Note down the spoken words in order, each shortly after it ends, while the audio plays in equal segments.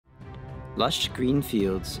Lush green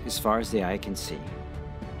fields as far as the eye can see.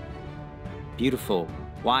 Beautiful,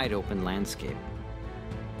 wide open landscape.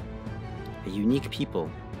 A unique people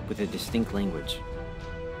with a distinct language.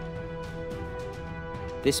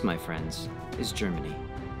 This, my friends, is Germany,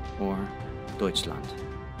 or Deutschland,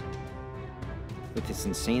 with its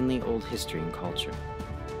insanely old history and culture.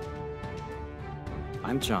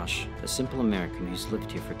 I'm Josh, a simple American who's lived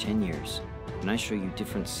here for 10 years, and I show you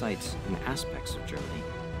different sites and aspects of Germany.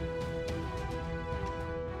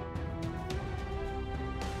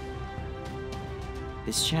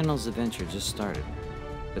 This channel's adventure just started,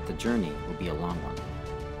 but the journey will be a long one.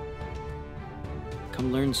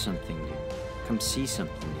 Come learn something new. Come see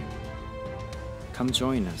something new. Come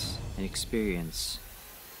join us and experience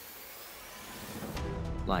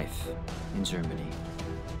life in Germany.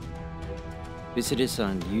 Visit us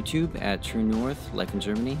on YouTube at TrueNorth, Life in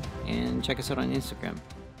Germany, and check us out on Instagram.